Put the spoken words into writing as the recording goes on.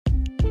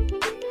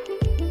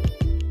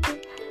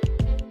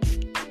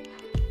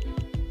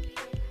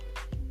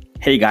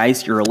Hey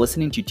guys, you're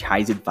listening to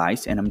Ty's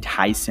Advice, and I'm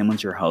Ty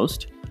Simmons, your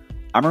host.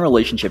 I'm a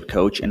relationship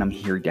coach, and I'm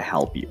here to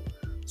help you.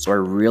 So I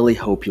really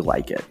hope you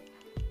like it.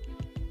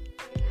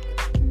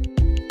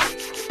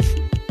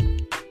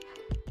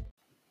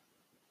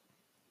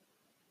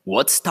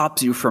 What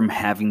stops you from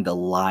having the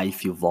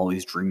life you've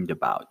always dreamed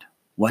about?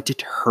 What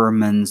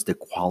determines the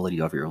quality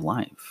of your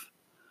life?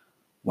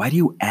 Why do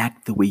you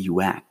act the way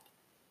you act?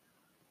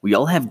 We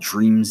all have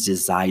dreams,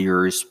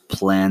 desires,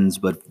 plans,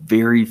 but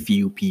very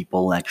few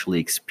people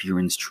actually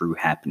experience true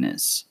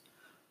happiness.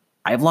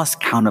 I've lost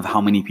count of how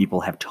many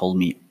people have told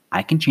me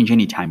I can change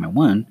anytime I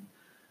want.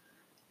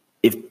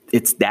 If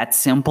it's that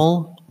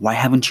simple, why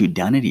haven't you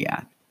done it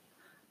yet?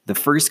 The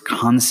first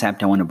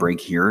concept I want to break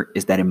here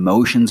is that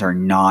emotions are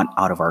not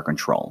out of our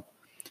control.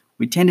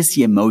 We tend to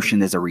see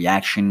emotion as a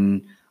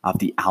reaction of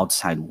the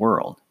outside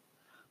world,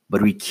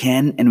 but we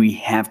can and we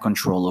have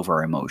control over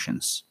our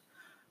emotions.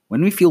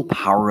 When we feel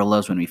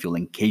powerless, when we feel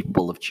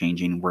incapable of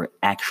changing, we're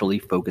actually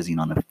focusing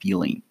on a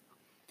feeling.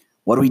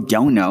 What we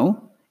don't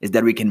know is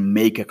that we can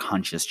make a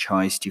conscious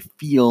choice to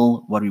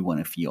feel what we want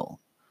to feel.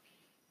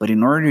 But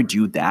in order to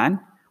do that,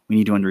 we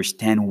need to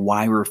understand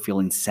why we're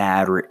feeling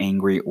sad or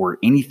angry or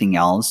anything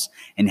else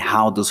and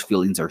how those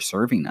feelings are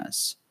serving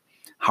us.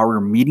 How we're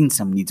meeting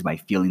some needs by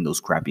feeling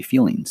those crappy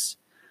feelings.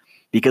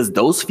 Because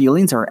those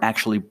feelings are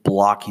actually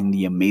blocking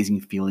the amazing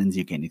feelings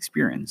you can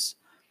experience.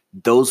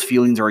 Those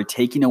feelings are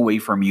taking away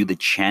from you the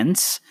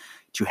chance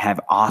to have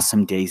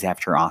awesome days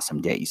after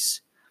awesome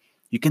days.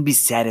 You can be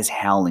sad as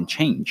hell and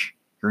change.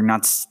 You're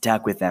not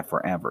stuck with that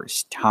forever.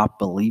 Stop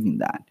believing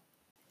that.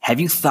 Have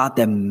you thought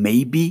that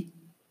maybe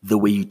the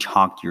way you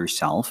talk to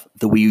yourself,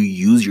 the way you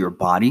use your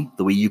body,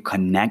 the way you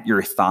connect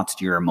your thoughts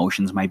to your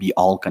emotions might be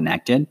all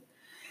connected?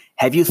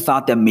 Have you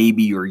thought that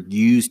maybe you're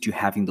used to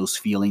having those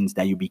feelings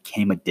that you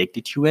became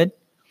addicted to it?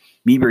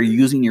 Maybe you're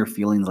using your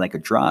feelings like a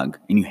drug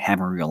and you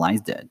haven't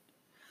realized it.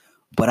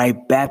 But I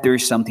bet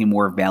there's something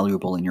more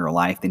valuable in your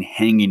life than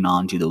hanging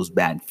on to those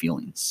bad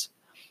feelings.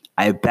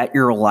 I bet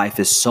your life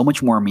is so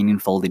much more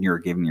meaningful than you're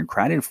giving your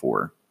credit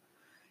for.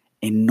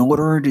 In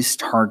order to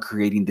start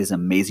creating this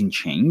amazing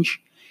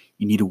change,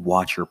 you need to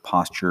watch your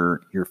posture,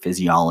 your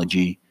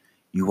physiology.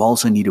 You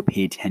also need to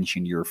pay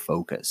attention to your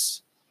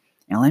focus.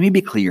 And let me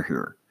be clear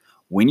here.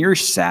 When you're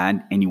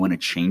sad and you want to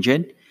change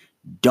it,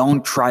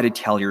 don't try to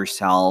tell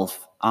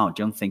yourself, oh,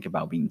 don't think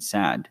about being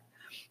sad.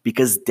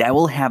 Because that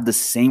will have the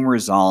same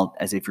result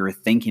as if you're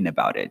thinking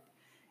about it.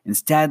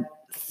 Instead,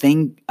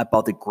 think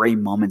about the great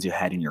moments you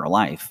had in your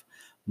life.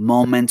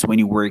 Moments when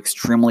you were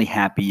extremely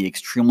happy,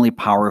 extremely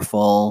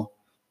powerful.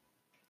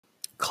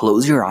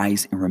 Close your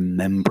eyes and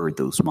remember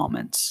those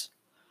moments.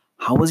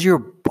 How was your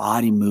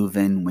body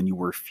moving when you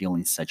were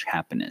feeling such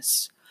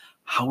happiness?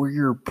 How were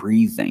you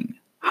breathing?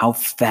 How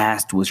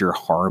fast was your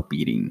heart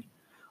beating?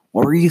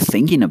 What were you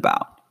thinking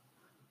about?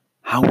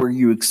 How were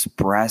you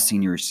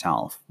expressing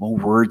yourself?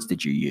 What words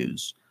did you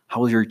use?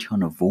 How was your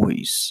tone of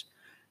voice?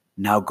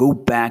 Now go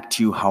back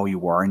to how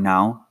you are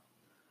now.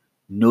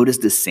 Notice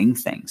the same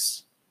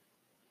things.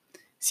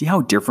 See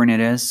how different it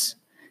is?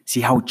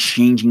 See how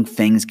changing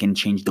things can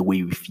change the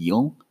way we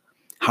feel?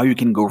 How you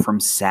can go from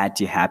sad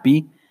to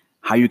happy?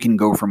 How you can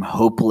go from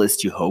hopeless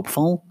to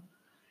hopeful?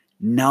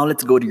 Now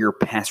let's go to your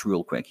past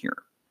real quick here.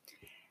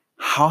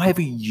 How have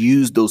you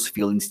used those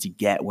feelings to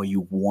get what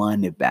you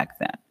wanted back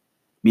then?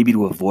 Maybe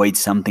to avoid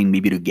something,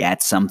 maybe to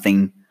get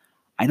something.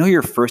 I know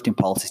your first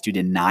impulse is to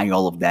deny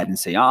all of that and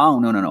say, oh,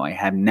 no, I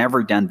have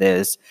never done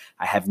this.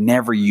 I have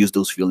never used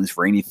those feelings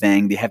for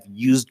anything. They have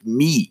used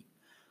me.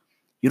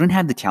 You don't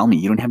have to tell me.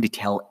 You don't have to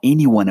tell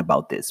anyone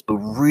about this, but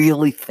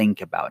really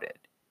think about it.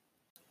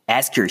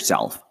 Ask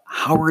yourself,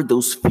 how are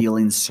those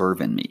feelings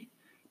serving me?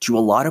 To a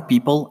lot of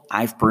people,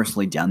 I've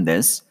personally done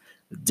this.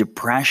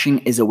 Depression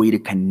is a way to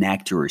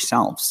connect to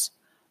ourselves.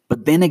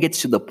 But then it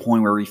gets to the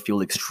point where we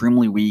feel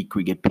extremely weak,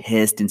 we get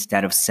pissed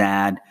instead of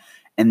sad,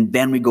 and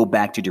then we go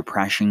back to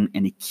depression,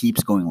 and it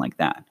keeps going like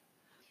that.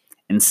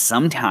 And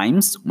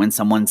sometimes when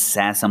someone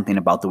says something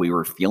about the way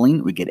we're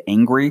feeling, we get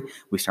angry,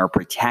 we start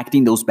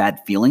protecting those bad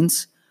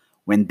feelings.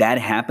 When that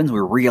happens,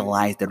 we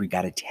realize that we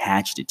got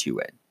attached to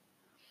it.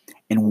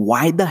 And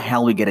why the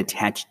hell we get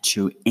attached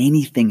to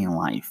anything in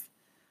life?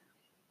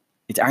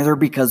 It's either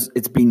because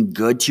it's been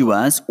good to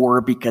us or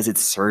because it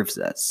serves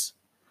us.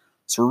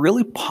 So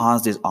really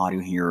pause this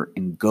audio here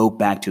and go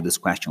back to this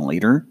question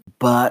later,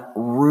 but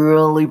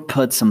really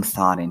put some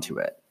thought into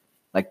it.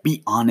 Like,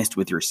 be honest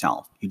with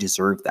yourself. You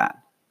deserve that.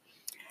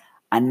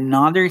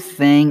 Another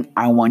thing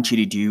I want you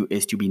to do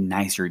is to be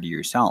nicer to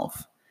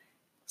yourself.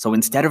 So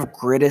instead of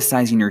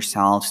criticizing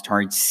yourself,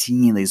 start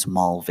seeing these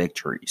small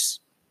victories.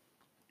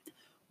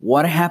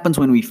 What happens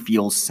when we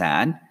feel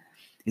sad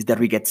is that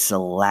we get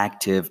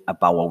selective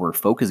about what we're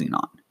focusing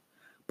on.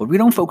 But we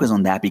don't focus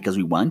on that because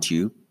we want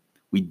to.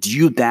 We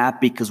do that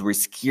because we're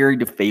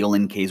scared to fail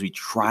in case we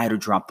try to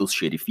drop those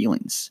shitty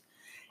feelings.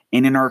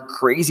 And in our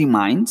crazy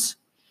minds,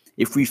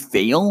 if we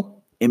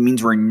fail, it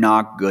means we're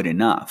not good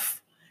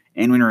enough.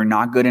 And when we're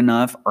not good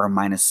enough, our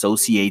mind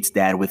associates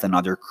that with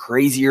another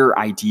crazier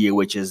idea,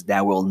 which is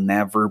that we'll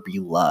never be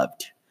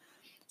loved.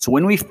 So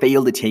when we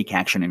fail to take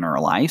action in our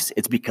lives,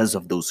 it's because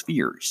of those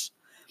fears.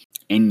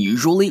 And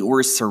usually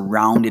we're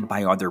surrounded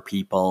by other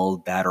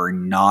people that are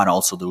not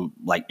also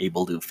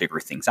able to figure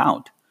things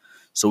out.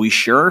 So we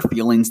share our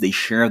feelings, they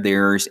share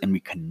theirs, and we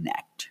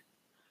connect.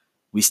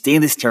 We stay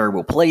in this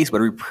terrible place,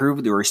 but we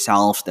prove to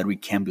ourselves that we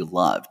can be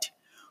loved,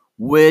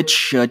 which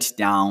shuts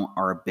down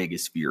our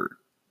biggest fear.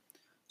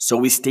 So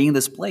we stay in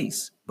this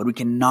place, but we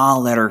cannot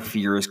let our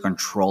fears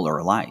control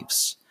our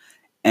lives.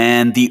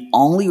 And the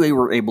only way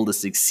we're able to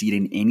succeed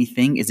in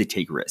anything is to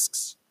take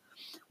risks.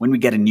 When we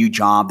get a new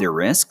job, there are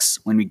risks.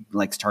 When we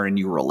start a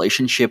new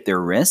relationship, there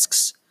are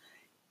risks.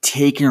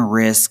 Taking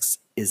risks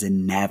is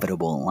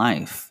inevitable in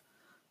life.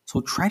 So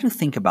try to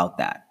think about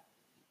that.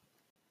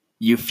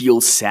 You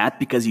feel sad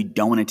because you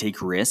don't want to take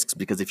risks,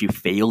 because if you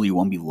fail, you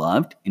won't be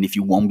loved. And if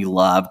you won't be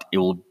loved, it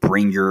will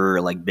bring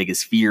your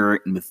biggest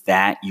fear. And with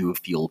that, you will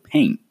feel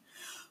pain.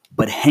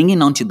 But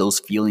hanging on to those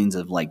feelings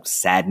of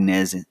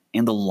sadness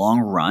in the long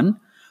run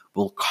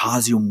will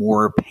cause you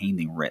more pain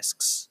than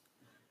risks.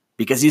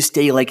 Because you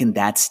stay in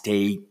that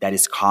state that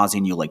is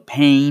causing you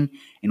pain.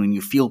 And when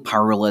you feel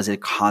powerless,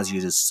 it causes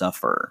you to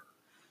suffer.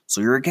 So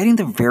you're getting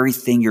the very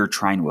thing you're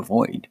trying to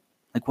avoid.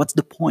 What's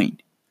the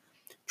point?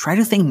 Try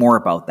to think more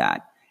about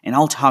that, and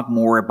I'll talk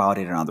more about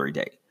it another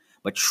day.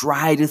 But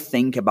try to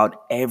think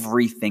about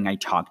everything I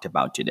talked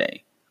about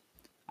today.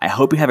 I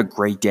hope you have a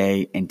great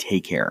day and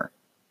take care.